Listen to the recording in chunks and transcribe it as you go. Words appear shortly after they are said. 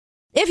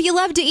If you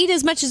love to eat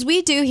as much as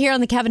we do here on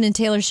the Kevin and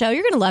Taylor Show,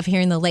 you're going to love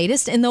hearing the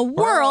latest in the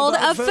world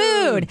of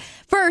food.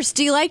 First,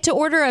 do you like to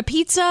order a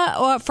pizza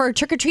or for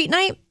trick-or-treat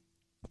night?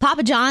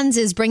 Papa John's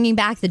is bringing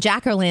back the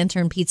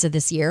Jack-o'-lantern pizza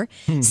this year.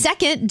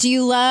 Second, do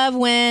you love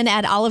when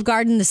at Olive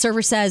Garden the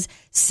server says,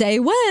 say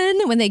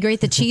when they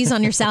grate the cheese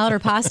on your salad or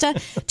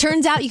pasta?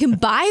 Turns out you can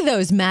buy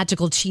those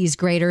magical cheese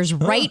graters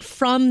right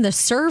from the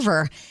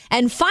server.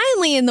 And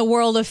finally, in the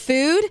world of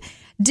food,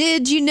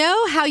 did you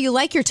know how you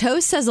like your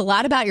toast says a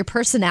lot about your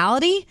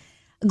personality?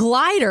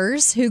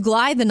 Gliders who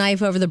glide the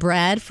knife over the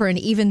bread for an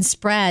even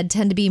spread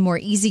tend to be more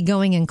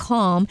easygoing and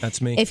calm. That's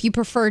me. If you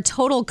prefer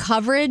total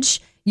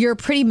coverage, you're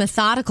pretty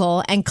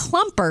methodical. And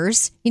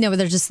clumpers, you know, where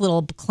they're just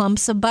little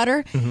clumps of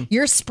butter,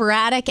 you're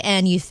sporadic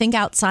and you think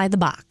outside the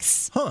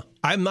box. Huh.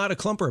 I'm not a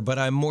clumper, but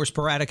I'm more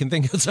sporadic and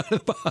think outside the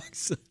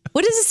box.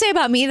 What does it say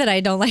about me that I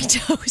don't like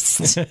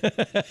toast?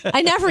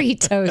 I never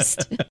eat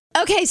toast.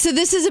 Okay, so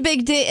this is a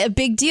big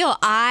deal.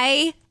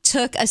 I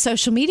took a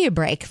social media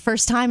break.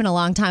 First time in a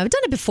long time. I've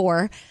done it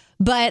before,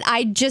 but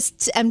I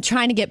just am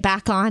trying to get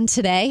back on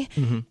today.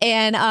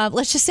 And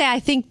let's just say I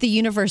think the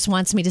universe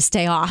wants me to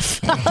stay off.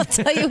 I'll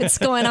tell you what's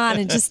going on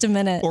in just a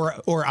minute.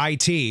 Or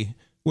IT,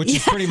 which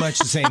is pretty much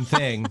the same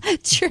thing.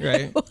 True.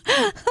 Right?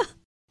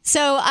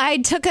 So I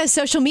took a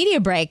social media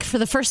break for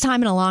the first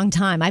time in a long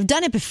time. I've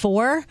done it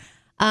before.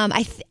 I'm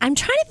trying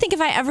to think if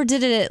I ever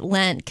did it at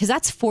Lent, because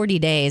that's 40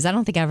 days. I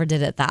don't think I ever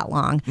did it that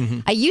long.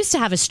 I used to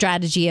have a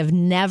strategy of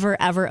never,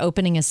 ever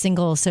opening a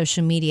single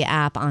social media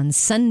app on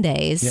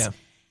Sundays. Yeah.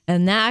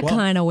 And that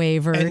kind of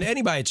wavered. And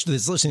anybody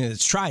that's listening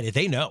that's tried it,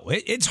 they know.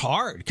 It's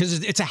hard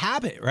because it's a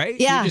habit, right?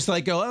 Yeah. You just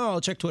like go, oh,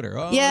 I'll check Twitter.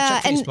 Oh,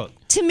 yeah, I'll check Facebook.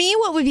 And to me,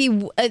 what would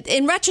be,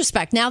 in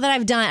retrospect, now that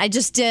I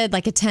just did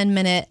like a 10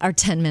 day.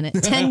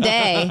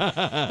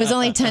 It was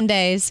only 10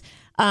 days.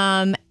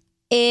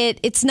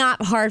 It's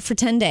not hard for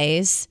 10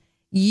 days.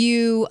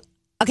 The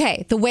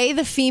way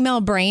the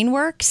female brain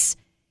works,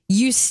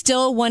 you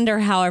still wonder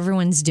how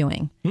everyone's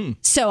doing.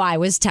 So I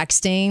was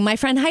texting my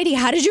friend Heidi,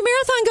 how did your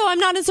marathon go? I'm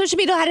not on social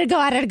media. How did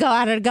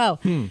it go?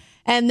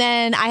 And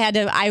then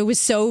I was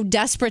so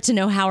desperate to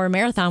know how her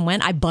marathon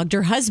went. I bugged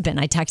her husband.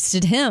 I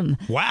texted him.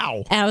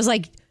 Wow. And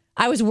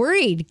I was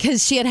worried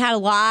because she had a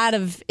lot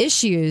of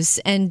issues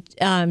and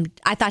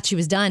I thought she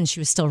was done. She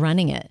was still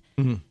running it.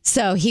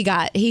 So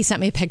he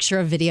sent me a picture,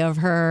 a video of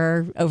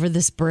her over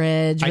this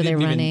bridge where they're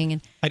running.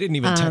 I didn't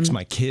even text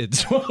my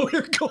kids while we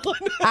were going.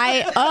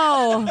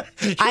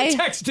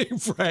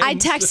 Texting friends. I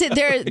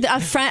texted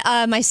a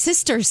friend. My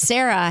sister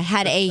Sarah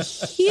had a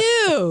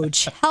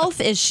huge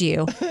health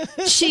issue.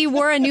 She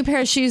wore a new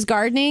pair of shoes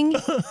gardening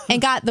and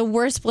got the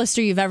worst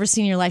blister you've ever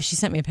seen in your life. She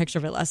sent me a picture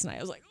of it last night.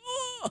 I was like,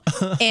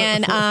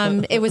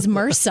 and it was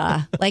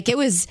MRSA.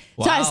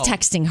 So I was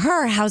texting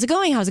her, how's it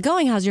going?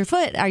 How's your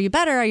foot? Are you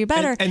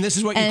better? And this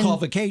is what you call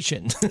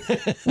vacation.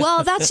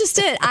 Well, that's just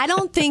it. I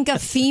don't think a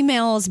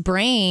female's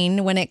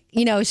brain, when it,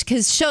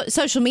 because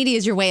social media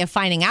is your way of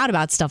finding out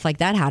about stuff like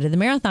that. How did the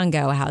marathon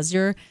go? How's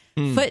your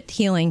foot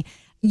healing?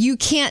 You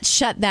can't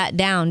shut that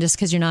down just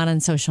because you're not on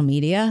social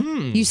media.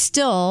 You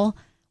still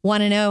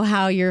want to know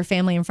how your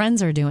family and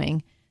friends are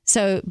doing.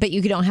 So, but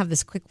you don't have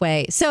this quick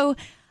way. So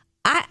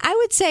I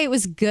would say it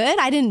was good.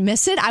 I didn't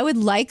miss it. I would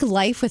like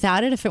life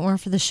without it if it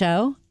weren't for the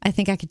show. I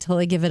think I could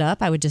totally give it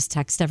up. I would just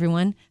text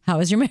everyone, how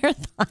was your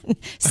marathon?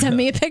 Send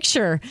me a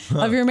picture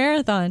of your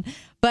marathon.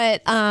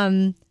 But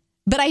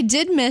I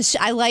did miss,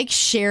 I like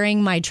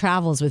sharing my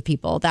travels with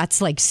people.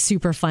 That's like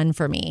super fun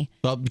for me.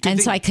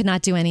 So I could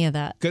not do any of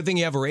that. Good thing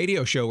you have a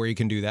radio show where you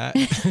can do that.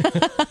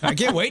 I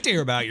can't wait to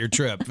hear about your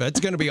trip. That's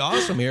going to be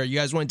awesome here. You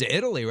guys went to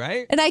Italy,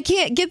 right? And I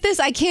can't get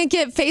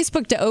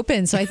Facebook to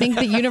open. So I think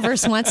the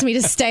universe wants me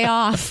to stay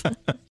off.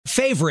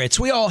 Favorites.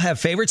 We all have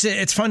favorites.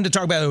 It's fun to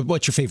talk about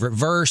what's your favorite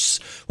verse,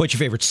 what's your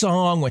favorite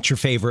song, what's your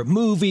favorite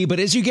movie. But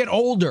as you get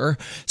older,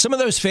 some of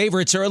those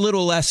favorites are a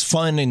little less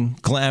fun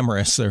and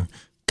glamorous. They're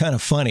kind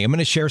of funny. I'm going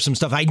to share some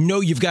stuff. I know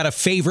you've got a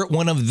favorite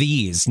one of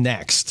these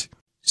next.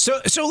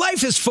 So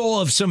life is full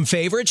of some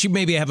favorites. You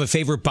maybe have a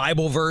favorite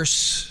Bible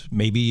verse.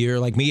 Maybe you're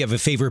like me, you have a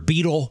favorite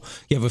Beatle.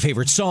 You have a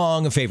favorite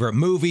song, a favorite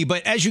movie.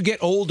 But as you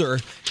get older,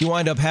 you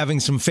wind up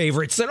having some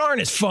favorites that aren't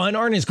as fun,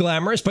 aren't as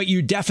glamorous, but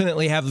you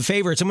definitely have the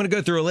favorites. I'm going to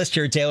go through a list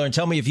here, Taylor, and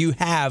tell me if you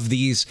have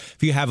these,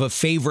 if you have a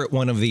favorite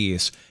one of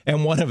these.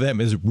 And one of them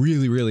is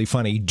really, really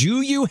funny.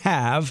 Do you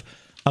have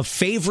a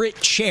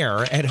favorite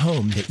chair at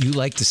home that you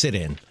like to sit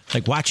in?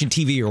 Like watching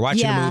TV or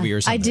watching a movie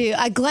or something?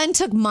 I do. Glenn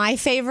took my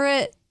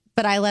favorite,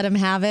 but I let him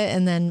have it,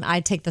 and then I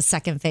take the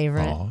second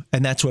favorite. Oh,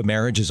 and that's what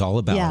marriage is all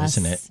about,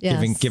 isn't it?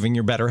 Yes. Giving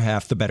your better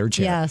half the better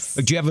chair. Yes.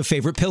 Do you have a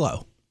favorite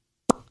pillow?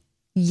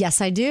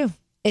 Yes, I do.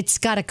 It's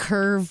got a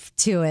curve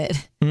to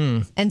it,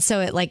 and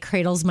so it like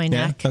cradles my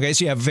neck. Okay,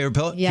 so you have a favorite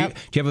pillow? Yep.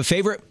 Do you have a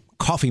favorite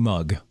coffee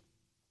mug?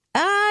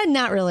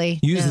 Not really.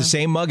 You use the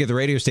same mug at the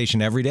radio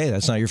station every day.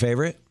 That's not your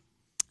favorite?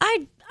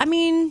 I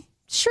mean,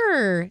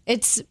 sure.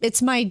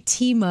 It's my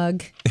tea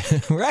mug.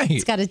 Right.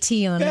 It's got a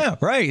tea on it. Yeah,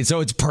 right. So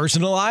it's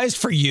personalized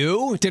for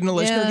you. Didn't a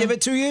listener give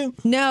it to you?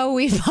 No,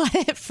 we bought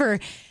it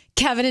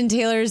Kevin and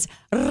Taylor's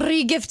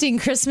re-gifting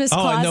Christmas Oh,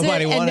 and closet,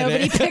 nobody and wanted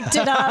nobody it. picked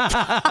it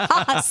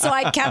up. So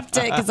I kept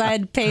it because I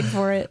had paid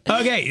for it.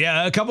 Okay,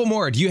 a couple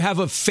more. Do you have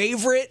a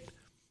favorite?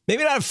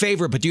 Maybe not a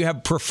favorite, but do you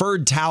have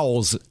preferred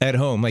towels at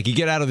home? Like you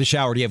get out of the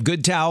shower, do you have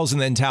good towels and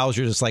then towels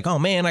you're just like, oh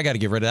man, I got to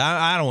get rid of that.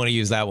 I don't want to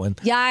use that one.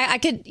 Yeah, I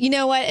could, you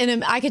know what?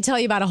 And I could tell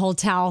you about a whole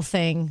towel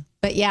thing.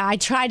 But yeah, I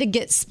try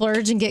to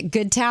splurge and get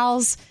good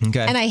towels.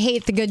 Okay. And I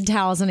hate the good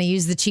towels and I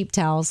use the cheap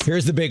towels.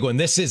 Here's the big one.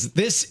 This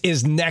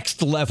is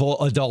next level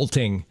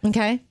adulting.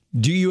 Okay.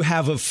 Do you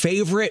have a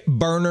favorite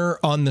burner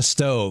on the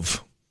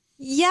stove?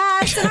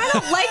 Yes, and I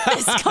don't like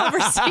this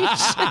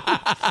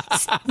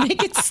conversation.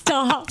 Make it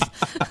stop.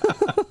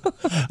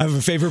 I have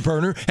a favorite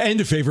burner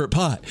and a favorite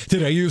pot.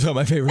 Did I use on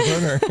my favorite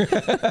burner?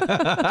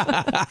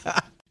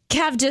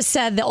 Kev just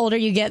said the older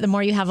you get, the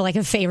more you have like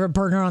a favorite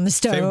burner on the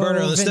stove. Favorite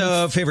burner on the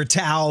stove, favorite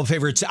towel, I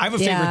have a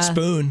favorite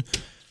spoon.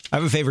 I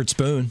have a favorite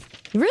spoon.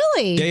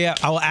 Really? Yeah.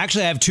 I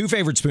have two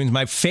favorite spoons.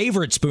 My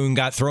favorite spoon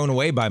got thrown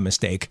away by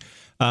mistake.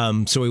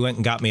 So we went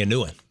and got me a new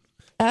one.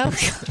 Oh,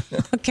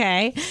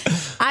 okay.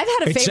 I've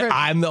had a favorite.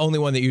 I'm the only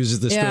one that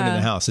uses the spoon in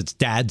the house. It's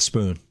Dad's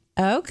spoon.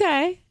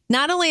 Okay.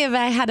 Not only have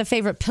I had a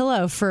favorite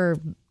pillow for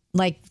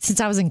since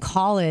I was in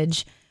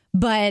college,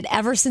 but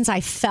ever since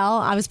I fell,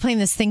 I was playing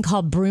this thing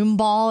called broom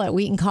ball at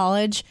Wheaton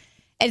College.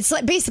 It's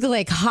basically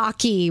like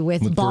hockey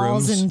with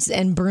balls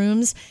and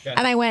brooms. Yeah.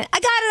 And I went, I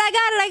got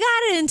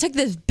it, and took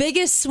the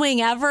biggest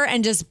swing ever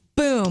and just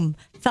boom,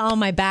 fell on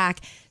my back.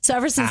 So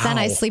ever since then,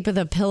 I sleep with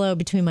a pillow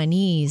between my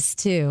knees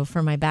too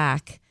for my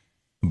back.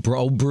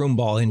 Broom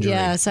ball injury.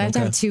 Yeah, so I have to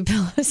have two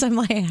pillows. I'm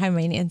like high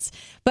maintenance.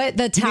 But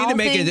the towel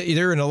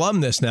they're an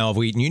alumnus now of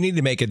Wheaton. You need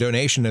to make a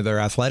donation to their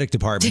athletic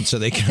department so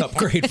they can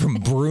upgrade from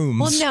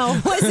brooms. Well, no,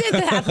 it wasn't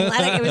the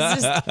athletic.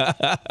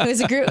 It was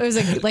a group. It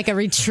was like a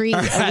retreat,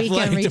 a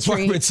weekend retreat.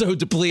 Department's so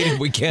depleted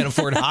we can't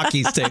afford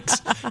hockey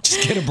sticks.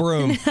 Just get a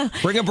broom.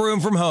 Bring a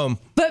broom from home.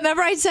 But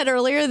remember, I said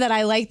earlier that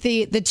I like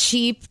the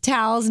cheap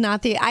towels,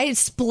 not the. I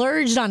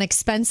splurged on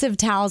expensive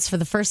towels for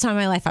the first time in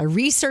my life. I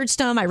researched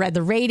them. I read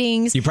the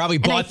ratings. You probably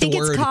bought the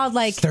word. It's called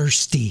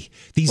thirsty.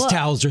 These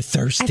towels are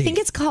thirsty. I think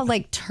it's called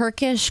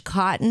Turkish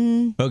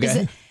cotton.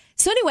 Okay.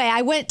 So anyway,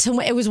 I went to,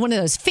 it was one of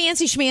those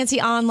fancy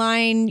schmancy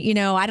online,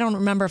 I don't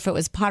remember if it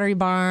was Pottery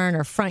Barn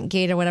or Front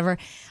Gate or whatever.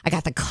 I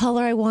got the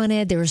color I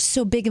wanted. They were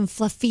so big and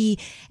fluffy,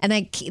 and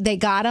they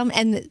got them,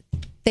 and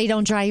they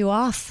don't dry you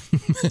off.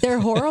 They're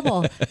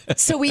horrible.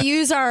 So we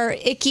use our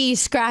icky,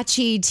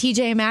 scratchy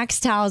TJ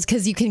Maxx towels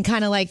because you can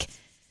kind of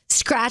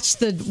scratch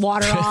the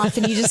water off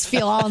and you just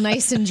feel all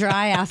nice and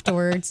dry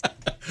afterwards.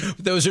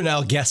 Those are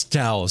now guest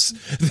towels.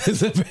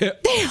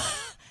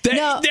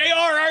 They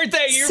are, aren't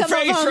they? Your face,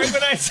 right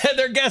when I said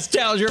they're guest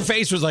towels, your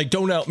face was like,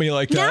 don't help me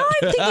like that. Now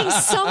I'm thinking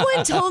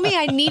someone told me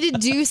I need to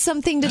do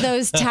something to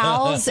those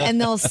towels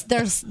and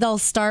they'll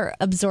start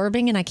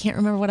absorbing, and I can't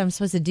remember what I'm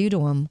supposed to do to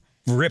them.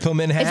 Rip them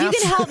in half. If you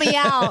can help me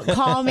out,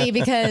 call me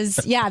because,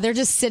 they're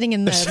just sitting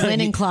in the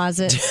linen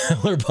closet.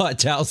 Taylor bought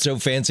towels so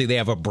fancy they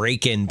have a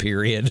break-in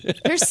period.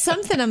 There's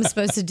something I'm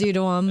supposed to do to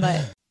them,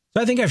 but...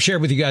 I think I've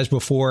shared with you guys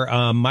before,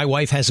 my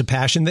wife has a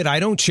passion that I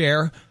don't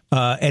share,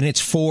 and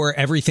it's for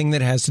everything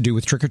that has to do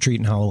with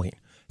trick-or-treat and Halloween.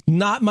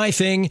 Not my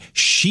thing.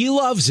 She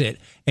loves it,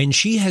 and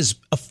she has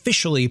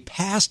officially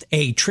passed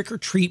a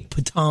trick-or-treat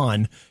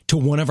baton to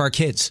one of our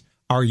kids.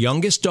 Our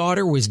youngest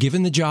daughter was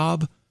given the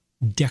job,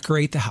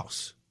 decorate the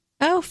house.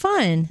 Oh,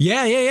 fun.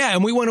 Yeah.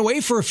 And we went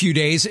away for a few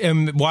days,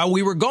 and while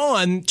we were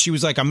gone, she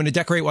was like, I'm going to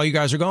decorate while you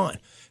guys are gone.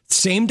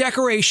 Same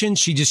decoration.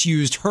 She just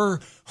used her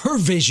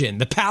vision.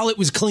 The palette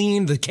was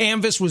clean. The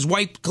canvas was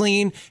wiped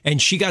clean,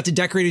 and she got to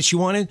decorate as she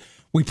wanted.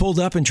 We pulled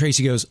up, and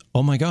Tracy goes,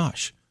 oh, my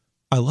gosh,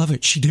 I love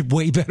it. She did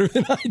way better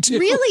than I did.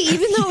 Really?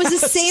 Even though it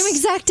was the same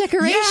exact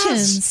decorations?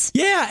 Yes.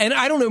 Yeah, and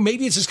I don't know.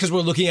 Maybe it's just because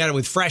we're looking at it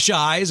with fresh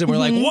eyes, and we're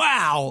like,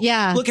 wow,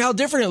 look how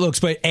different it looks.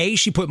 But A,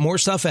 she put more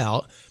stuff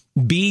out.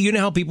 B, you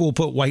know how people will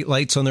put white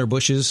lights on their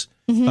bushes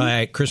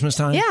at Christmas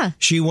time? Yeah.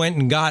 She went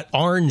and got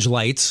orange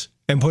lights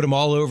and put them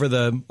all over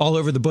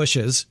the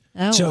bushes.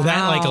 Oh, so wow.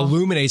 that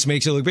illuminates,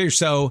 makes it look bigger.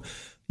 So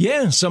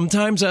yeah,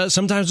 sometimes a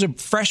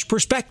fresh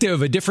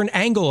perspective, a different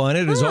angle on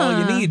it is all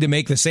you need to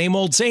make the same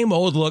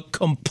old look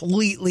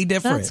completely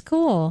different. That's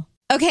cool.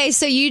 Okay,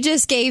 so you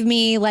just gave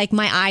me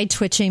my eye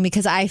twitching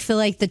because I feel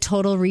like the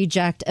total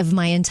reject of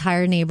my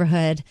entire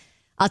neighborhood.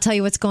 I'll tell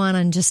you what's going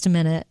on in just a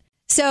minute.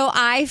 So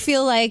I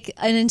feel like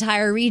an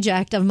entire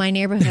reject of my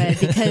neighborhood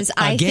because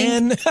I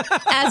think,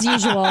 as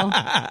usual,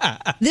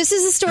 this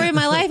is the story of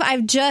my life.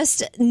 I've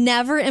just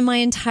never in my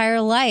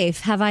entire life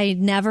have I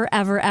never,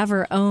 ever,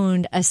 ever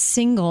owned a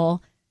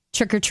single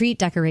trick-or-treat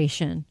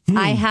decoration.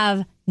 I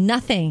have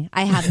nothing.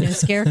 I have no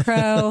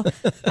scarecrow.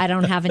 I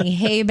don't have any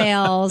hay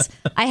bales.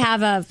 I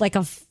have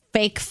a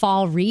fake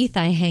fall wreath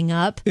I hang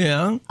up.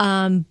 Yeah.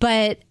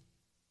 But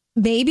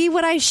maybe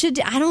what I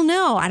should, I don't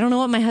know. I don't know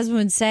what my husband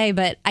would say,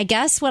 but I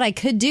guess what I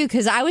could do,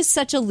 because I was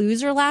such a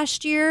loser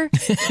last year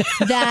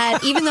that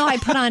even though I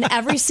put on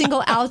every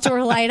single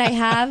outdoor light I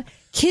have,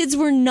 kids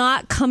were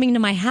not coming to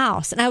my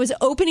house. And I was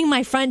opening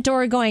my front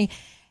door going,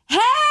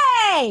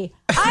 hey,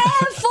 I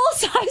have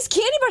full-size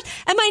candy bars.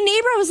 And my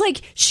neighbor was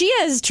like, she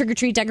has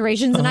trick-or-treat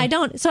decorations and I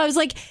don't. So I was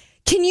like,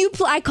 can you,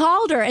 I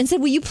called her and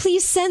said, will you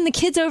please send the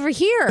kids over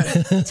here?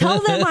 Tell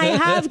them I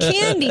have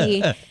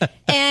candy.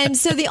 And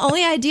so the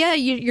only idea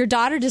your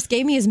daughter just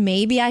gave me is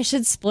maybe I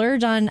should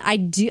splurge on,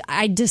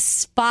 I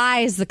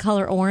despise the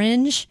color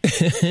orange,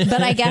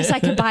 but I guess I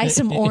could buy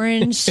some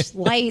orange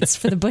lights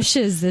for the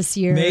bushes this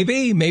year.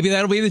 Maybe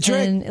that'll be the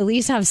trick. And at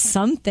least have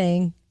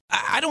something.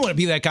 I don't want to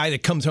be that guy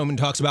that comes home and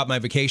talks about my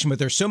vacation, but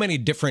there's so many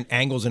different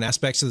angles and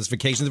aspects of this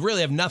vacation that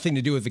really have nothing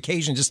to do with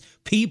vacation, just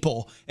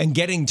people and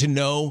getting to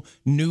know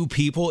new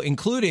people,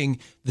 including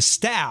the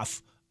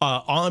staff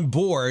on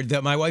board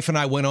that my wife and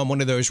I went on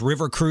one of those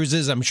river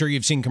cruises. I'm sure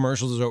you've seen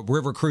commercials of a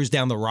river cruise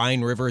down the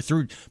Rhine River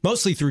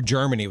mostly through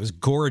Germany. It was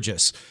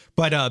gorgeous.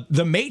 But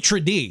the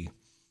maitre d'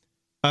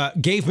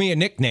 gave me a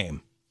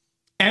nickname.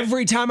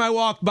 Every time I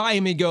walked by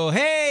him, he'd go,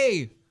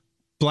 hey,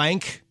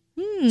 blank.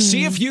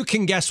 See if you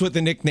can guess what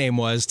the nickname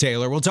was,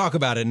 Taylor. We'll talk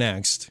about it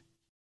next.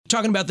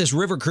 Talking about this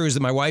river cruise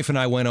that my wife and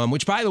I went on,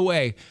 which, by the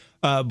way,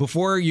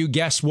 before you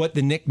guess what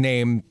the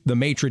nickname, the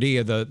maitre d'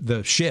 of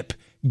the ship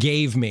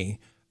gave me,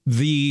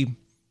 the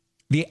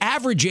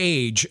average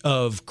age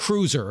of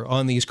cruiser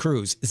on these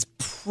cruises is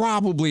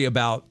probably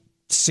about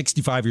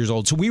 65 years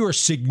old. So we were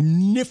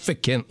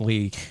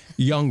significantly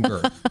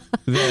younger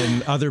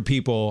than other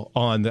people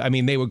on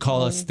they would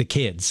call us the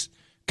kids.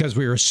 Because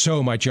we were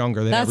so much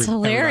younger than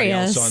everybody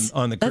else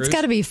on the cruise. That's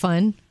got to be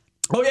fun.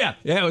 Oh, yeah.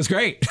 Yeah, it was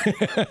great.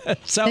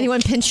 So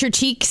anyone pinch your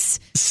cheeks?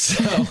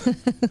 So,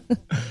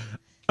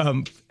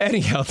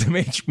 anyhow,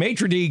 the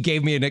maitre d'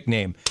 gave me a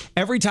nickname.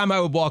 Every time I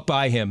would walk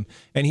by him,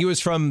 and he was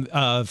from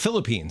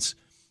Philippines,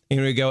 and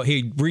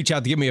he'd reach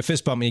out to give me a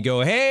fist bump, and he'd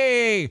go,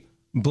 hey,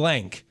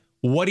 blank.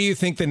 What do you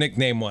think the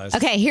nickname was?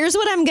 Okay, here's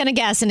what I'm going to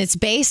guess, and it's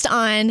based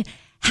on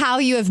how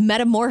you have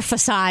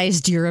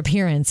metamorphosized your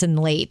appearance in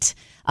late.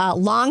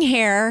 Long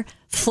hair,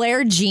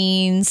 flared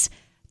jeans,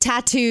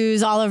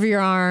 tattoos all over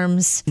your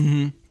arms.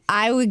 Mm-hmm.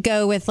 I would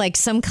go with like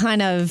some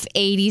kind of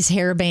 80s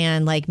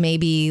hairband, like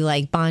maybe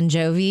like Bon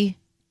Jovi.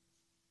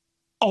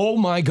 Oh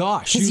my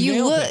gosh.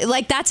 You look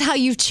like that's how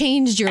you've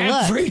changed your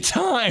look. Every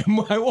time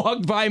I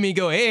walk by me,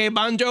 go, hey,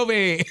 Bon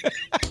Jovi.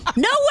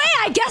 No way.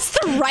 I guessed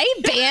the right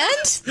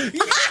band.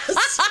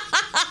 Yes.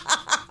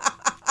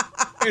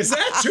 Is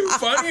that too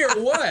funny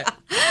or what?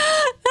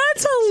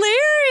 That's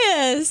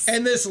hilarious.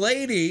 And this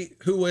lady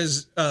who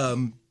was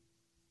I'm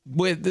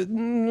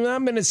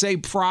going to say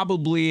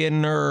probably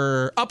in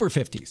her upper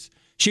 50s.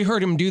 She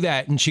heard him do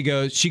that and she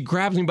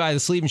grabs me by the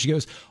sleeve and she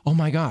goes, oh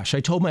my gosh, I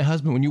told my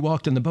husband when you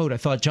walked in the boat, I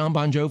thought John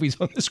Bon Jovi's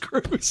on this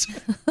cruise.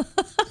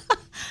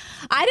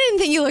 I didn't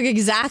think you look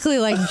exactly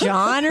like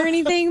John or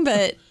anything,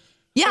 but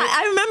yeah,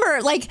 I remember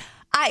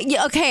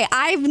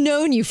I've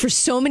known you for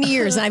so many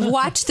years and I've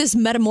watched this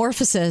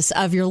metamorphosis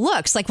of your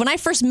looks. Like when I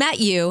first met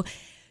you,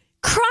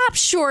 cropped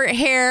short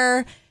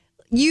hair,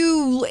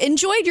 you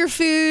enjoyed your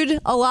food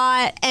a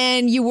lot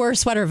and you wore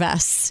sweater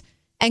vests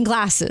and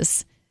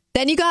glasses.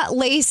 Then you got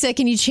LASIK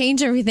and you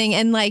changed everything.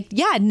 And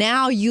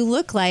now you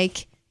look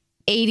like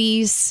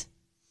 80s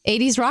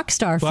rock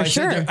star for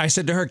sure. I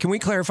said to her, can we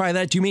clarify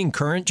that? Do you mean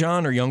current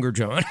John or younger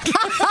John?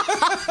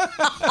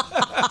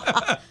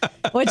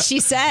 What'd she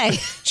say?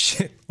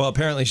 Well,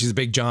 apparently she's a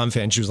big John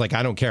fan. She was like,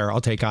 I don't care.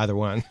 I'll take either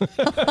one.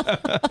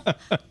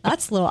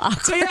 That's a little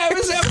awkward. So yeah, it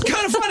was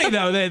kind of funny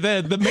though.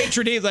 The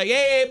maitre d' is like,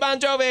 hey, Bon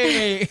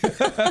Jovi.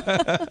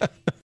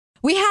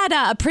 We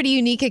had a pretty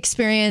unique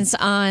experience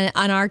on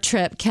our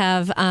trip,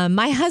 Kev.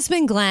 My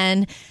husband,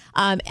 Glenn,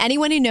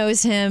 anyone who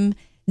knows him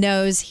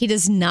knows he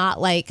does not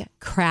like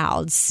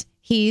crowds.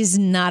 He's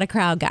not a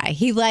crowd guy.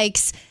 He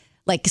likes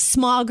like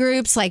small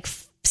groups, like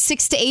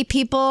 6 to 8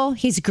 people.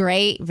 He's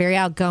great, very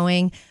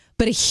outgoing.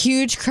 But a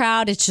huge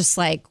crowd, it's just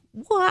like,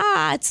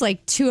 wow, it's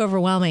like too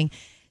overwhelming.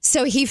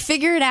 So he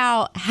figured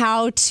out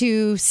how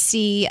to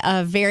see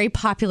a very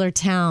popular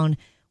town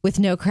with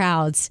no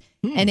crowds.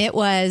 And it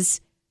was,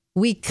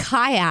 we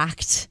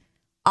kayaked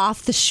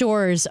off the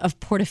shores of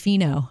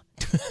Portofino.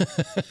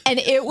 And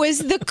it was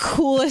the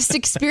coolest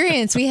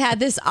experience. We had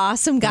this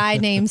awesome guy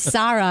named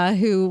Sarah,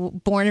 who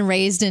born and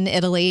raised in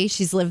Italy.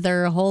 She's lived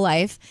there her whole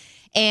life.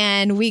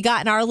 And we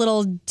got in our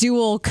little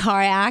dual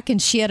kayak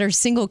and she had her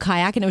single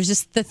kayak. And it was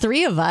just the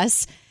three of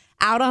us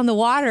out on the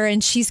water.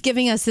 And she's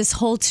giving us this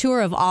whole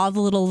tour of all the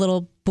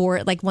little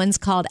port. Like one's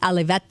called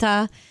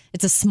Alivetta.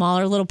 It's a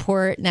smaller little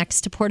port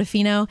next to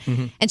Portofino.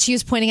 Mm-hmm. And she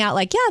was pointing out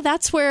like, yeah,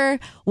 that's where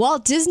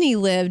Walt Disney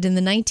lived in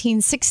the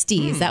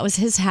 1960s. That was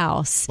his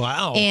house.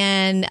 Wow.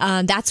 And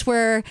that's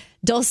where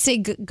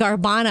Dolce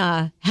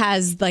Gabbana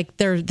has like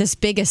this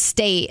big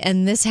estate.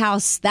 And this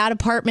house, that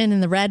apartment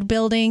in the red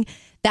building,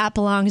 that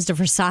belongs to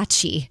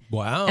Versace.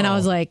 Wow. And I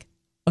was like,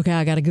 okay,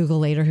 I got to Google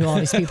later who all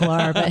these people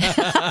are. But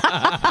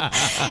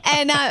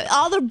and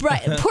all the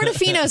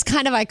Portofino is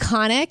kind of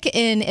iconic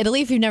in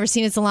Italy. If you've never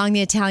seen it, it's along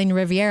the Italian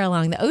Riviera,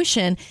 along the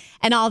ocean,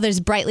 and all those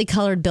brightly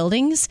colored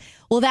buildings.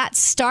 Well, that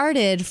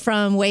started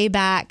from way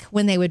back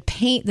when they would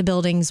paint the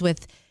buildings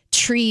with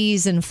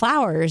trees and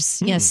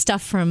flowers,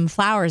 stuff from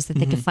flowers that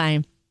they could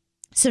find.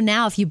 So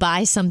now if you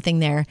buy something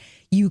there,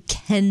 you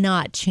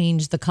cannot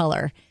change the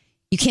color.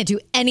 You can't do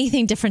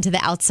anything different to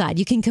the outside.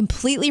 You can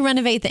completely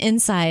renovate the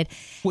inside.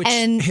 Which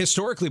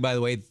historically, by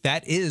the way,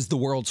 that is the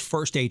world's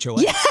first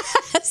HOA.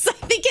 Yes, I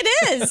think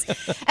it is.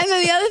 And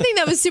then the other thing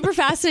that was super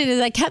fascinating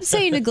is I kept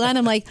saying to Glenn,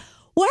 I'm like,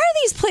 why are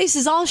these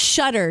places all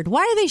shuttered?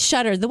 Why are they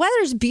shuttered? The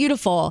weather's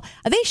beautiful.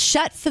 Are they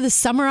shut for the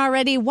summer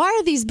already? Why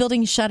are these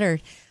buildings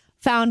shuttered?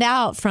 Found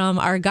out from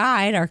our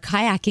guide, our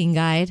kayaking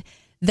guide,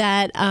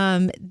 that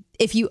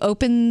if you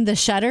open the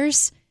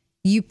shutters,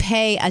 you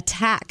pay a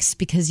tax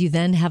because you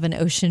then have an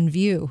ocean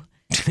view.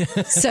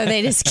 So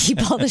they just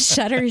keep all the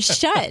shutters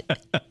shut.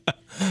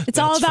 It's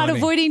all about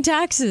avoiding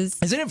taxes.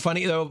 Isn't it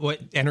funny, though,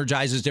 what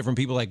energizes different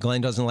people? Like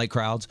Glenn doesn't like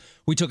crowds.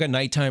 We took a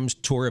nighttime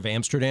tour of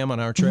Amsterdam on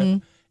our trip.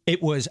 Mm-hmm.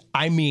 It was,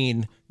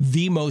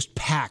 the most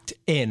packed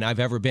in I've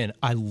ever been.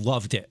 I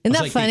loved it.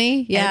 Isn't that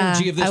funny? Yeah.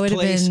 Energy of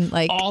this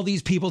place, all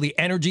these people, the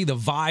energy, the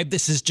vibe.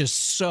 This is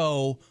just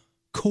so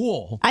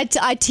cool.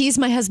 I tease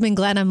my husband,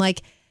 Glenn. I'm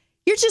like,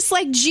 you're just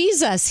like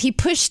Jesus. He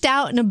pushed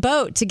out in a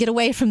boat to get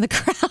away from the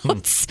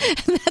crowds.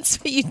 And that's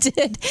what you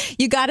did.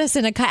 You got us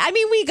in a kayak. I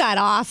mean, we got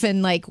off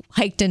and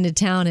hiked into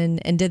town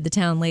and did the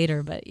town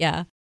later. But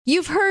yeah.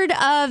 You've heard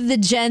of the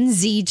Gen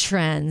Z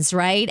trends,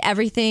 right?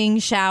 Everything,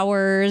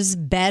 showers,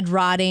 bed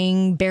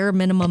rotting, bare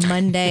minimum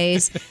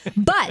Mondays.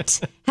 But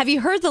have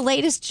you heard the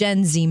latest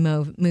Gen Z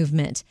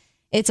movement?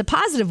 It's a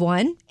positive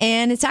one,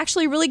 and it's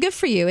actually really good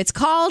for you. It's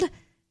called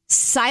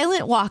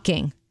silent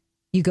walking.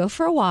 You go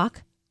for a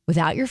walk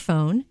without your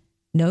phone,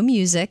 no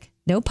music,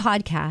 no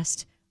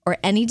podcast, or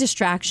any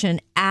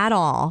distraction at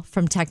all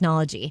from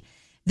technology.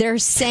 They're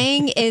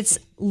saying it's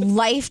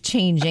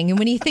life-changing. And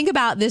when you think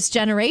about this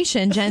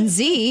generation, Gen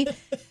Z,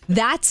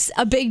 that's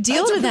a big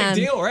deal to them.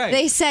 Big deal, right.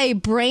 They say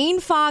brain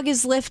fog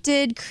is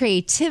lifted,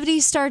 creativity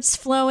starts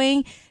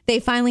flowing,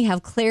 they finally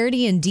have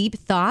clarity and deep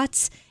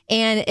thoughts,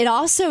 and it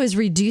also is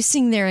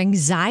reducing their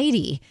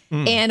anxiety.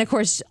 And, of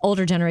course,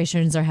 older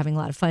generations are having a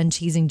lot of fun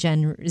teasing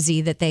Gen Z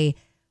that they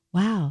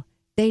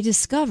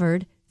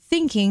discovered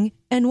thinking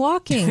and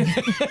walking.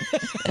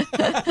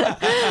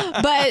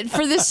 But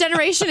for this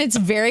generation, it's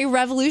very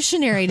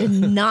revolutionary to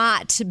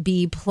not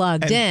be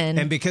plugged in.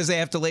 And because they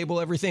have to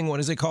label everything, what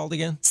is it called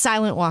again?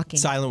 Silent walking.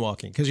 Silent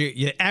walking. Because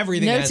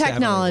everything no has to have a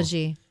label.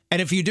 technology.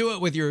 And if you do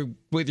it with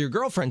your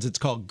girlfriends, it's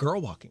called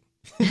girl walking.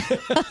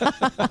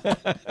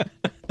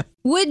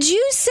 Would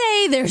you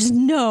say there's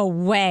no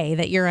way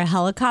that you're a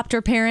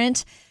helicopter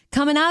parent?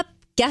 Coming up,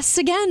 guess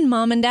again,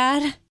 Mom and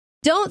Dad.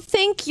 Don't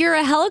think you're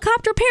a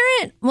helicopter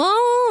parent?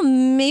 Well,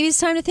 maybe it's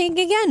time to think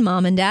again,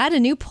 Mom and Dad. A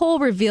new poll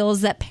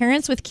reveals that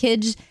parents with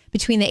kids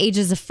between the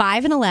ages of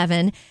 5 and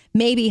 11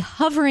 may be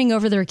hovering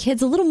over their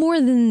kids a little more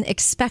than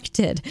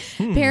expected.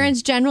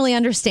 Parents generally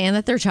understand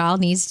that their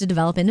child needs to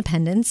develop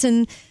independence,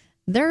 and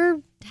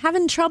they're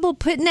having trouble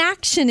putting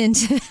action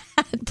into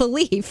that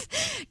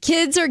belief.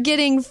 Kids are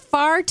getting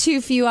far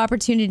too few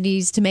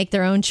opportunities to make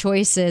their own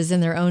choices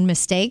and their own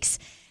mistakes.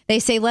 They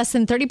say less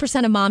than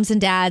 30% of moms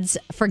and dads,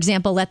 for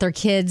example, let their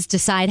kids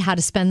decide how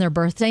to spend their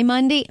birthday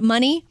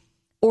money,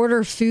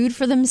 order food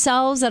for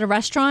themselves at a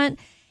restaurant,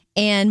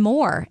 and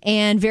more.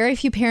 And very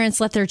few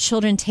parents let their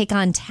children take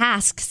on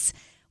tasks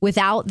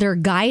without their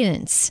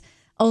guidance.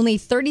 Only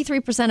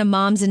 33% of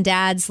moms and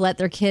dads let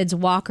their kids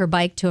walk or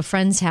bike to a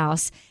friend's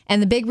house.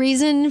 And the big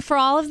reason for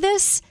all of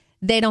this,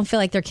 they don't feel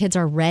like their kids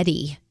are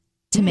ready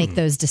to make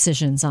those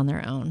decisions on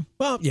their own.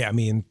 Well, yeah, I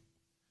mean,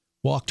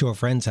 walk to a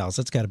friend's house.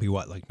 That's got to be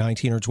what, like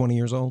 19 or 20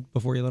 years old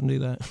before you let them do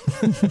that?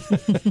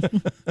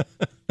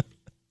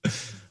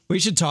 We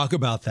should talk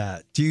about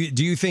that. Do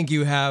you think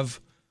you have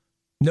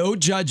no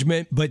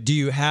judgment, but do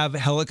you have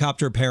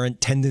helicopter parent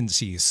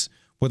tendencies?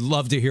 Would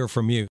love to hear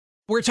from you.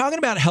 We're talking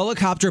about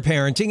helicopter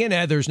parenting,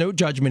 and there's no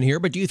judgment here,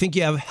 but do you think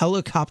you have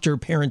helicopter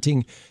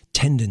parenting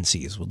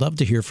tendencies? Would love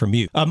to hear from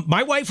you.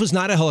 My wife was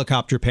not a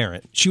helicopter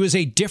parent. She was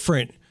a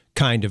different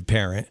kind of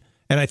parent,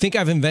 and I think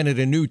I've invented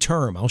a new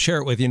term. I'll share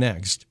it with you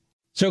next.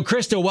 So,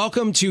 Krista,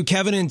 welcome to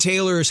Kevin and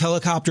Taylor's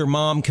Helicopter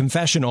Mom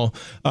Confessional.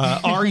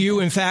 Are you,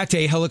 in fact,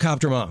 a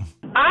helicopter mom?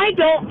 I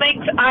don't think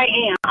I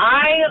am.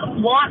 I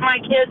want my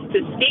kids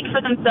to speak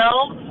for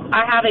themselves.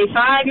 I have a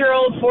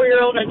 5-year-old,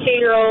 4-year-old, and a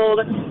 2-year-old,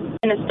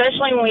 and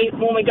especially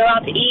when we go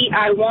out to eat,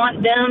 I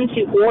want them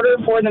to order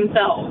for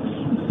themselves.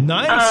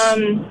 Nice. As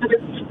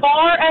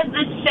far as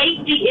the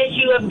safety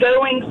issue of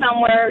going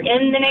somewhere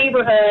in the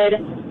neighborhood,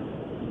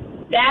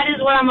 that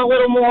is what I'm a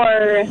little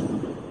more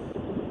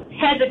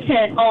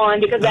hesitant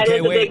on, because that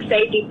is a big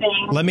safety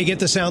thing. Let me get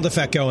the sound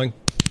effect going.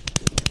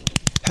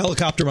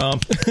 Helicopter mom.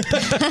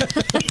 That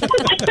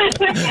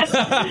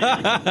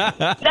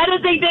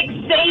is a big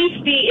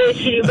safety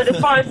issue, but as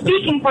far as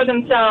speaking for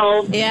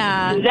themselves,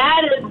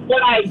 that is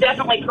what I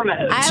definitely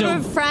promote. I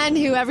have a friend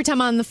who every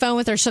time I'm on the phone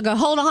with her, she'll go,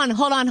 hold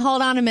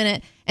on a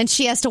minute. And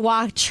she has to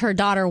watch her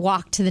daughter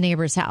walk to the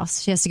neighbor's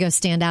house. She has to go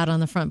stand out on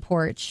the front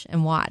porch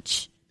and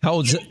watch. How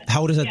old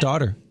is that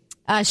daughter?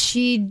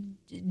 She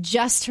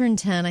just turned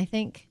 10, I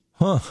think.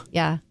 Huh.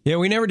 Yeah. Yeah,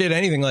 we never did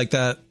anything like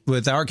that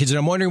with our kids. And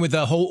I'm wondering with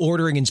the whole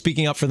ordering and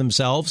speaking up for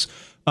themselves,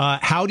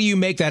 how do you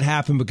make that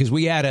happen? Because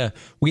we had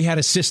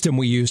a system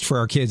we used for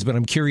our kids, but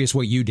I'm curious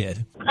what you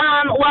did.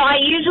 Well,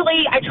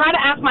 I try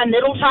to ask my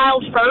middle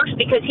child first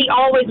because he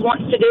always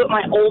wants to do what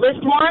my oldest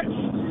wants.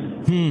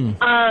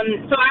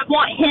 So I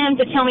want him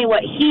to tell me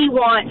what he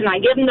wants, and I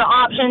give him the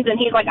options, and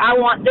he's like, I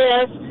want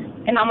this.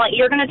 And I'm like,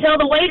 you're going to tell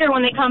the waiter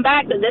when they come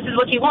back that this is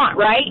what you want,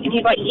 right? And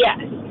he's like,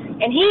 yes.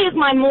 And he is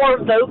my more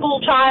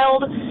vocal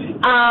child.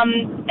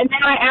 And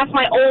then I ask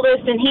my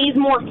oldest, and he's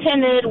more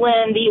timid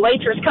when the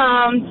waitress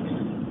comes.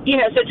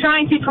 So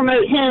trying to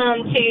promote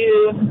him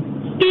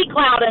to speak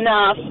loud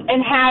enough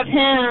and have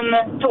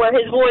him to where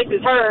his voice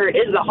is heard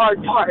is the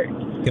hard part.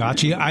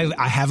 Gotcha.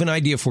 I have an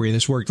idea for you.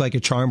 This worked like a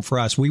charm for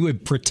us. We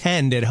would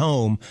pretend at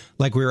home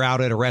like we were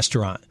out at a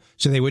restaurant.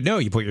 So they would know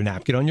you put your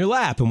napkin on your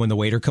lap, and when the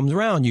waiter comes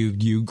around,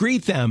 you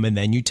greet them, and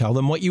then you tell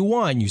them what you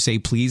want. You say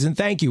please and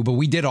thank you. But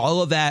we did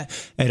all of that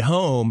at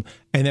home,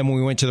 and then when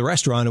we went to the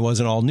restaurant, it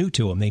wasn't all new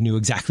to them. They knew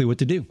exactly what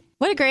to do.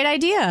 What a great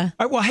idea.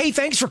 All right, well, hey,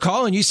 thanks for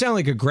calling. You sound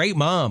like a great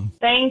mom.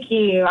 Thank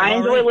you. I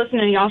enjoy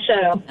listening to y'all's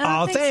show.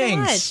 Oh,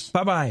 thanks. So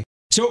Bye-bye.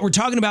 So we're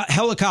talking about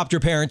helicopter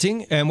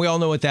parenting, and we all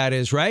know what that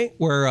is, right?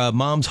 Where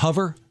moms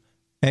hover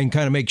and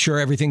kind of make sure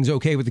everything's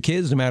okay with the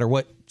kids, no matter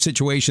what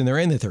situation they're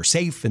in, that they're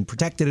safe and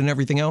protected and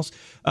everything else.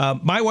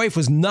 My wife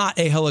was not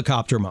a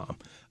helicopter mom.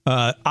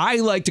 I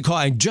like to call,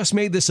 I just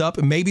made this up,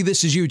 and maybe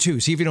this is you too.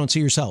 See if you don't see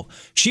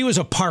yourself. She was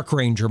a park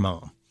ranger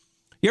mom.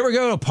 You ever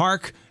go to a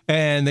park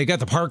and they got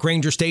the park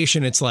ranger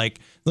station? It's like,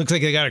 looks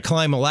like they got to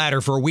climb a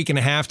ladder for a week and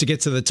a half to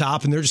get to the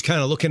top, and they're just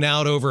kind of looking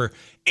out over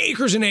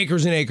acres and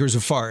acres and acres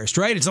of forest,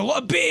 right? It's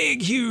a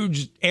big,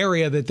 huge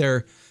area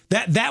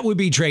that would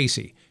be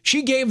Tracy.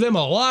 She gave them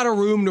a lot of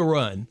room to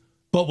run,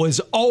 but was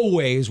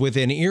always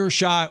within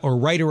earshot or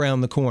right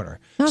around the corner.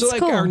 That's so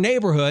like cool. Our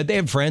neighborhood, they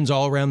have friends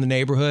all around the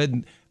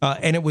neighborhood.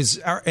 And it was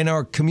in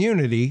our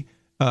community,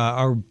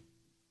 our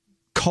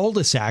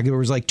cul-de-sac. There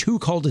was like 2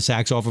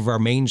 cul-de-sacs off of our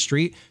main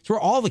street. It's where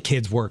all the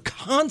kids were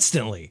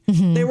constantly.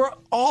 Mm-hmm. They were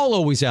all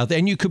always out there.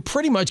 And you could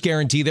pretty much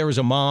guarantee there was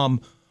a mom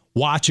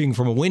watching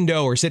from a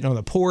window or sitting on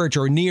the porch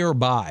or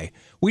nearby.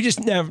 We just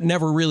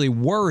never really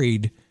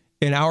worried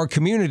in our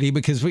community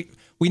because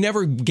we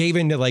never gave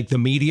into like the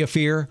media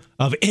fear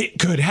of it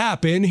could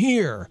happen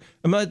here.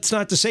 It's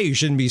not to say you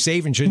shouldn't be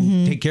safe and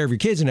shouldn't take care of your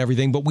kids and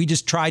everything, but we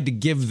just tried to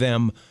give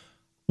them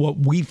what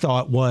we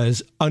thought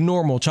was a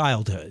normal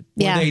childhood.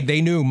 Yeah. Where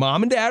they knew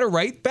mom and dad are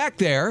right back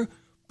there,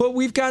 but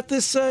we've got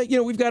this,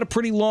 we've got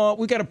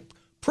a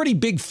pretty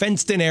big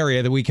fenced in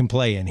area that we can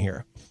play in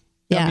here.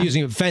 Yeah. I'm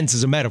using fence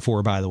as a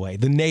metaphor, by the way,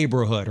 the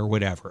neighborhood or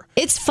whatever.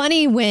 It's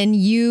funny when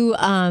you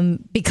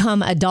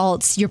become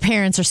adults, your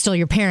parents are still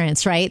your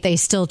parents, right? They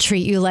still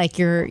treat you like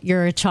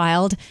you're a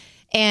child.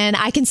 And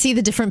I can see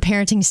the different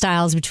parenting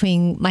styles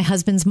between my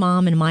husband's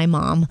mom and my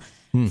mom.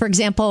 For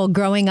example,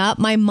 growing up,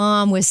 my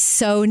mom was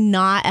so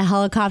not a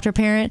helicopter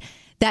parent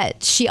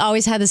that she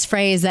always had this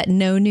phrase that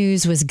no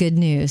news was good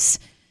news.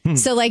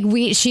 So like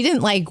she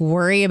didn't like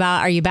worry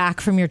about, are you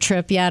back from your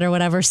trip yet or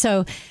whatever.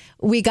 So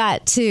we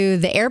got to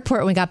the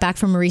airport when we got back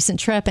from a recent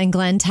trip, and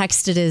Glenn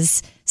texted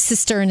his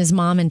sister and his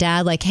mom and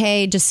dad like,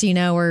 hey, just so you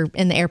know, we're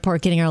in the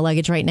airport getting our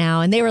luggage right now.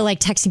 And they were like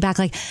texting back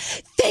like,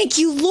 thank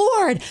you,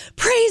 Lord.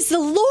 Praise the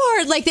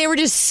Lord. Like they were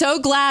just so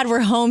glad we're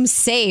home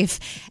safe.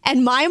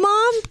 And my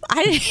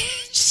mom,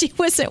 she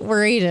wasn't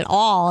worried at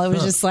all. It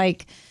was just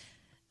like,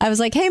 I was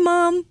like, hey,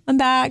 Mom, I'm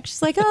back.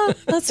 She's like, oh,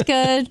 that's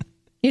good.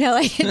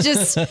 Like she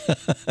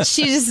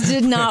just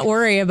did not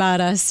worry about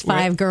us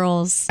 5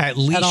 girls. At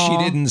least she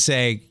didn't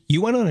say,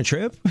 you went on a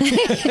trip?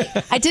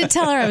 I did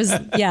tell her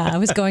I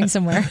was going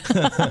somewhere.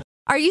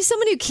 Are you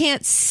someone who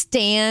can't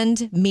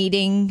stand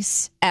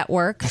meetings at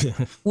work?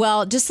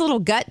 Well, just a little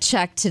gut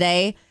check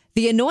today.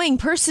 The annoying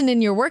person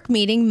in your work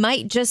meeting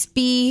might just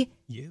be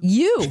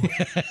you.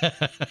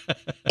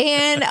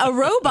 And a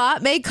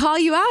robot may call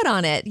you out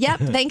on it. Yep.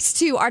 Thanks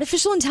to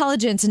artificial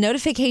intelligence, a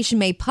notification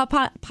may pop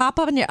up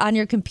on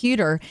your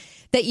computer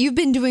that you've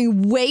been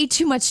doing way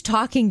too much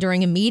talking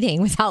during a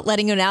meeting without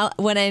letting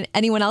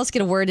anyone else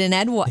get a word in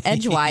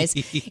edgewise.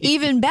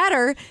 Even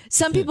better,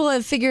 some people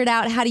have figured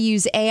out how to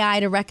use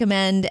AI to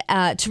recommend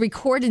to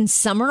record and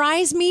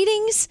summarize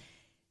meetings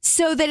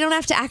so they don't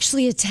have to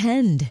actually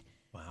attend.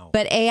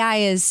 But AI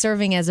is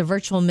serving as a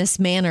virtual Miss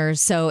Manners.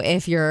 So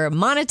if you're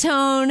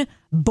monotone,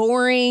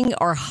 boring,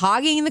 or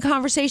hogging the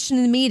conversation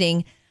in the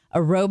meeting,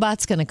 a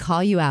robot's going to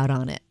call you out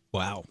on it.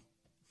 Wow.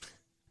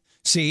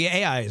 See,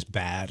 AI is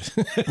bad.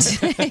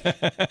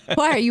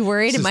 Why are you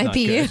worried? It might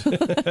be you.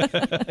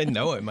 I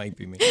know it might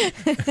be me. Hey,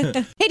 do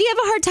you have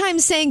a hard time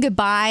saying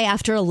goodbye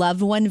after a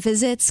loved one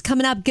visits?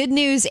 Coming up, good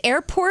news.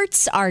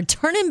 Airports are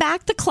turning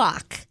back the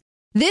clock.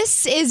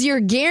 This is your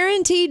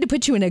guaranteed to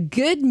put you in a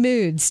good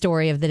mood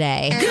story of the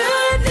day.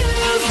 Good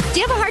news. Do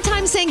you have a hard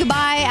time saying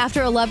goodbye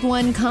after a loved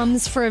one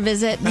comes for a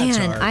visit? That's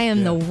Man, hard. I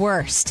am the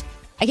worst.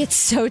 I get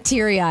so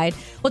teary-eyed.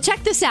 Well,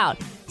 check this out.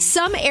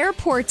 some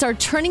airports are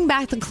turning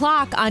back the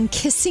clock on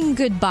kissing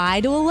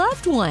goodbye to a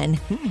loved one.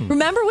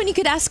 Remember when you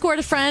could escort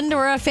a friend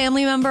or a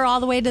family member all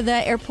the way to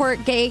the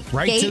airport gate?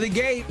 Right to the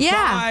gate. Yeah.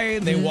 Bye.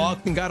 And they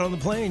walked and got on the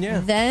plane.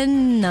 Yeah.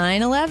 Then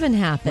 9/11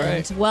 happened.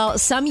 Right. Well,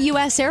 some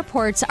U.S.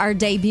 airports are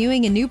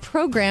debuting a new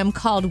program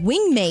called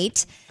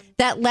Wingmate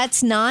that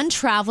lets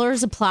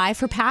non-travelers apply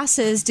for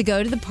passes to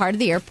go to the part of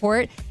the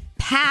airport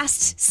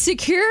past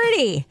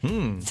security.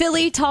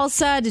 Philly,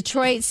 Tulsa,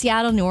 Detroit,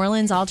 Seattle, New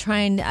Orleans, all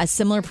trying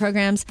similar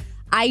programs.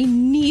 I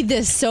need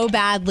this so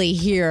badly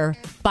here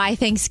by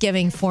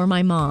Thanksgiving for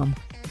my mom.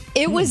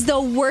 It was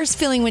the worst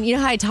feeling when, you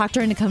know how I talked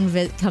her into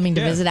coming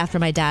to visit after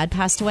my dad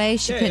passed away?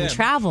 She couldn't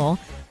travel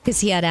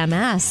because he had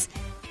MS.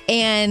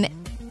 And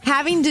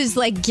having to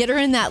like get her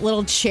in that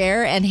little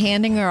chair and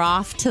handing her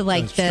off to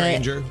like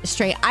stranger.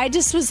 I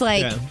just was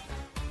like...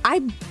 I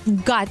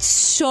got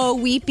so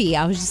weepy.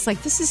 I was just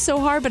like, this is so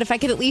hard, but if I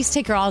could at least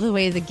take her all the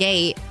way to the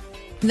gate,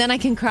 then I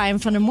can cry in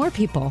front of more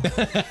people.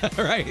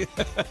 Right.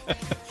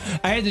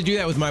 I had to do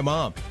that with my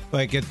mom,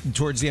 like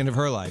towards the end of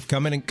her life,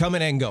 coming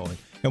and going.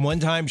 And one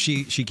time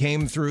she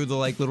came through the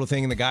like little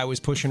thing and the guy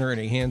was pushing her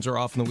and he hands her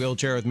off in the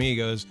wheelchair with me. He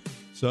goes,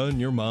 son,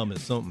 your mom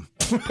is something.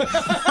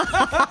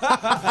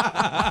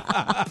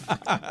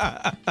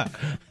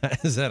 I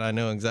said, I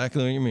know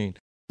exactly what you mean.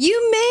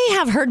 You may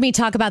have heard me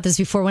talk about this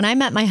before. When I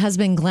met my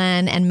husband,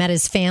 Glenn, and met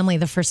his family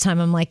the first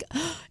time, I'm like,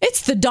 oh,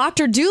 it's the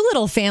Dr.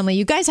 Dolittle family.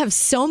 You guys have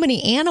so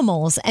many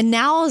animals. And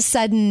now all of a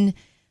sudden,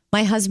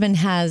 my husband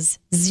has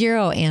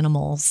 0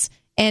 animals.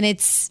 And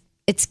it's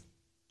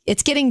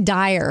getting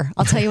dire.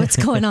 I'll tell you what's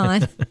going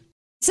on.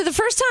 So the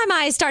first time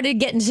I started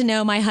getting to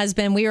know my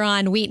husband, we were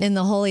on Wheaton in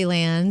the Holy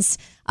Lands.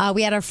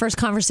 We had our first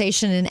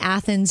conversation in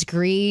Athens,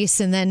 Greece.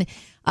 And then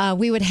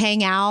we would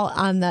hang out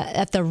on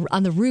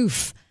the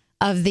roof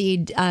of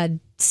the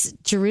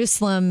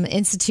Jerusalem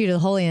Institute of the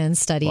Holy Land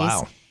Studies.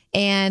 Wow.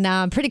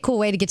 And pretty cool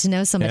way to get to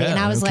know somebody. And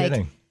I was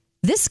like,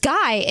 this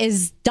guy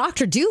is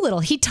Dr.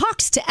 Dolittle. He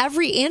talks to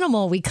every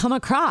animal we come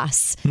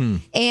across.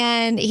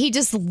 And he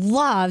just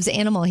loves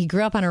animal. He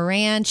grew up on a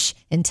ranch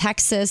in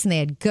Texas, and they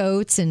had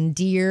goats and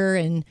deer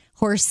and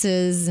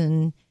horses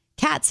and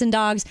cats and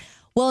dogs.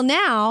 Well,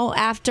 now,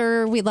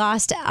 after we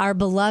lost our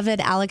beloved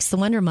Alex the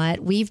Wonder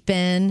Mutt, we've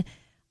been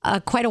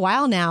quite a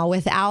while now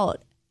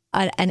without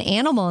an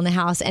animal in the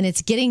house, and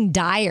it's getting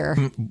dire.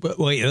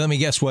 Wait, let me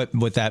guess what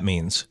that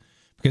means.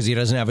 Because he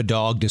doesn't have a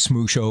dog to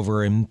smoosh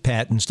over and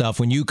pet and stuff.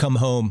 When you come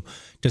home,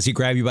 does he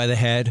grab you by the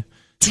head,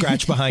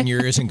 scratch behind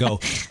your ears, and go,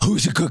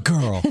 who's a good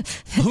girl?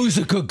 Who's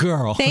a good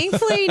girl?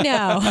 Thankfully,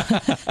 no.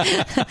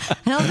 I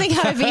don't think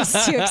I would be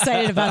too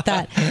excited about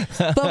that.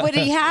 But what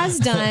he has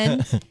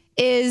done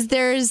is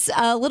there's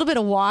a little bit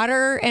of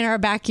water in our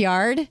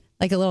backyard,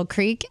 like a little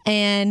creek.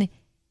 And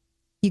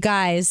you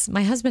guys,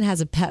 my husband has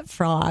a pet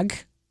frog.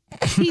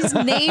 He's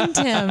named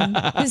him.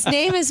 His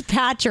name is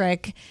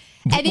Patrick.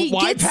 And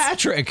why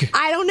Patrick?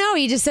 I don't know.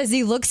 He just says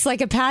he looks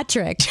like a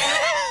Patrick.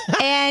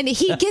 And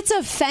he gets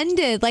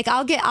offended. Like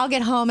I'll get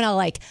home and I'll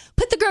like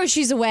put the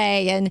groceries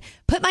away and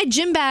put my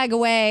gym bag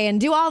away and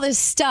do all this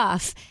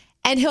stuff.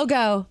 And he'll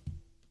go,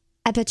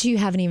 I bet you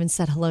haven't even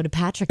said hello to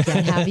Patrick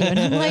yet, have you? And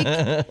I'm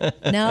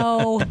like,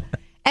 no.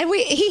 And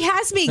he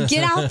has me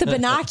get out the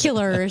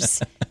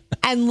binoculars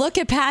and look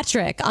at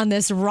Patrick on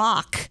this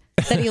rock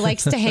that he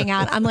likes to hang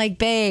out. I'm like,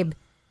 babe,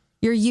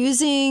 you're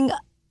using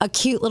a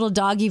cute little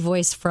doggy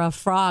voice for a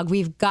frog.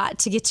 We've got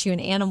to get you an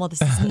animal.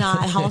 This is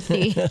not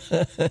healthy.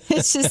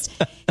 It's just,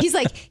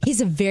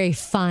 he's a very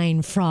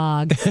fine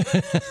frog.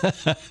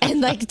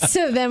 And like,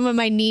 so then when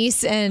my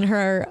niece and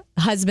her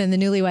husband, the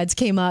newlyweds,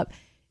 came up,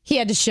 he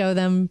had to show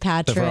them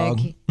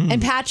Patrick.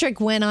 And Patrick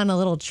went on a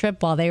little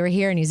trip while they were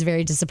here, and he's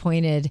very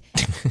disappointed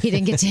he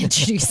didn't get to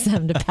introduce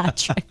them to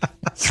Patrick.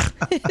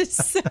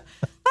 So,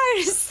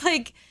 I was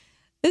like,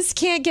 this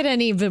can't get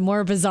any bit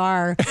more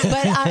bizarre.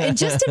 But in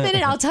just a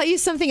minute, I'll tell you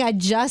something I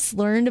just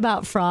learned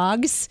about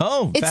frogs.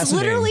 Oh, it's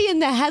literally in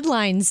the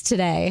headlines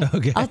today.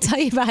 Okay. I'll tell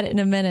you about it in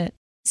a minute.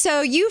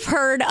 So you've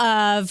heard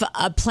of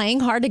playing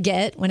hard to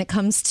get when it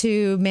comes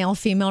to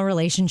male-female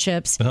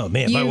relationships. Oh,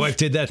 man, my wife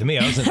did that to me.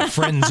 I was in the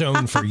friend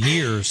zone for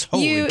years.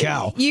 Holy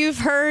cow. You've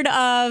heard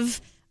of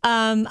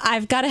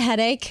I've got a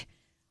headache.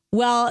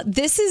 Well,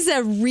 this is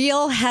a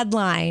real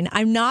headline.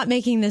 I'm not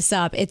making this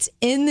up. It's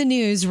in the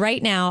news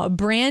right now. A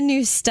brand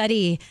new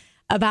study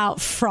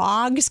about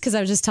frogs, because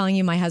I was just telling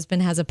you my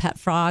husband has a pet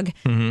frog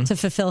to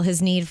fulfill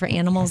his need for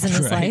animals in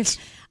his life.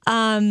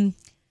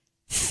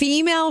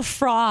 Female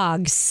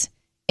frogs,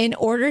 in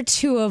order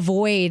to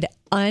avoid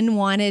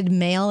unwanted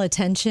male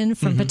attention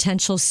from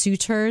potential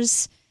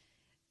suitors,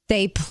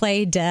 they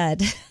play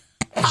dead.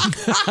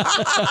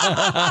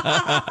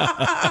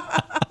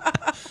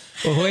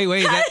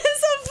 Wait. That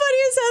is the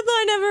funniest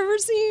headline I've ever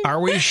seen. Are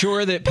we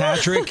sure that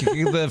Patrick,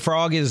 the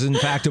frog, is in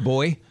fact a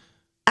boy?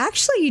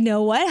 Actually, you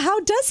know what? How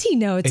does he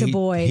know it's a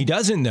boy? He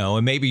doesn't know,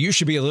 and maybe you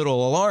should be a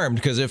little alarmed,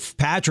 because if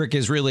Patrick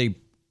is really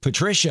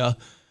Patricia,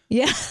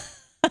 yeah,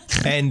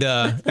 and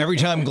every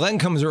time Glenn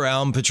comes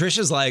around,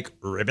 Patricia's like,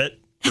 ribbit,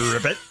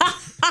 ribbit,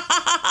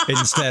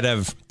 instead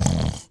of...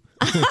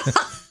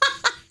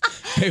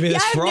 Maybe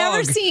this I've frog.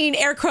 never seen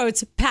air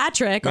quotes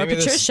Patrick or Maybe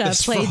Patricia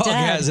this play frog dead.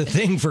 has a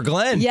thing for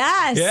Glenn.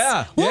 Yes.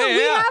 Yeah. Well, yeah,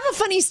 we yeah. have a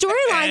funny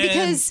storyline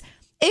because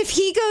if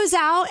he goes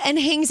out and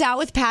hangs out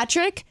with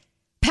Patrick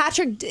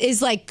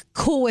is like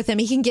cool with him.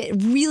 He can get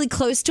really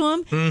close to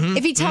him. Mm-hmm,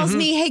 If he tells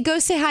me, "Hey, go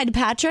say hi to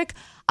Patrick,"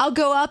 I'll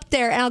go up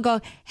there and I'll go,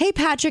 "Hey,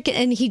 Patrick,"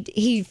 and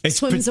he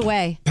swims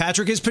away.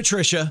 Patrick is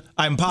Patricia.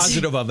 I'm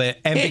positive of it,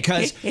 and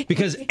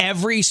because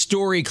every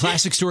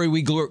classic story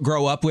we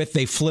grow up with,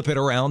 they flip it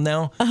around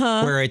now,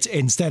 where it's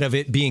instead of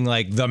it being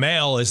like the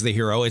male is the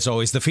hero, it's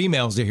always the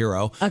female's the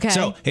hero. Okay.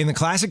 So in the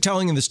classic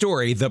telling of the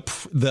story, the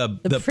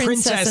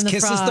princess and the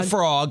kisses frog. the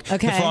frog.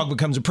 Okay. The frog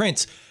becomes a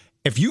prince.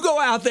 If you go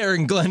out there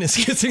and Glenn is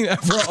kissing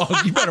that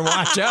frog, you better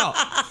watch out.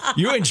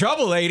 You're in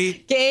trouble, lady.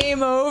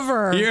 Game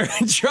over. You're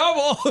in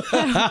trouble.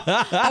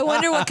 I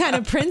wonder what kind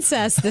of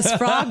princess this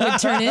frog would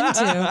turn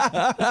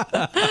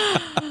into.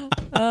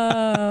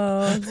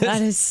 Oh,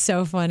 that is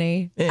so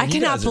funny. Man, I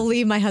cannot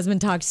believe my husband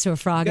talks to a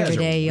frog every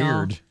day, y'all.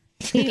 Weird.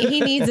 He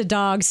needs a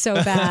dog so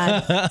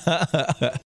bad.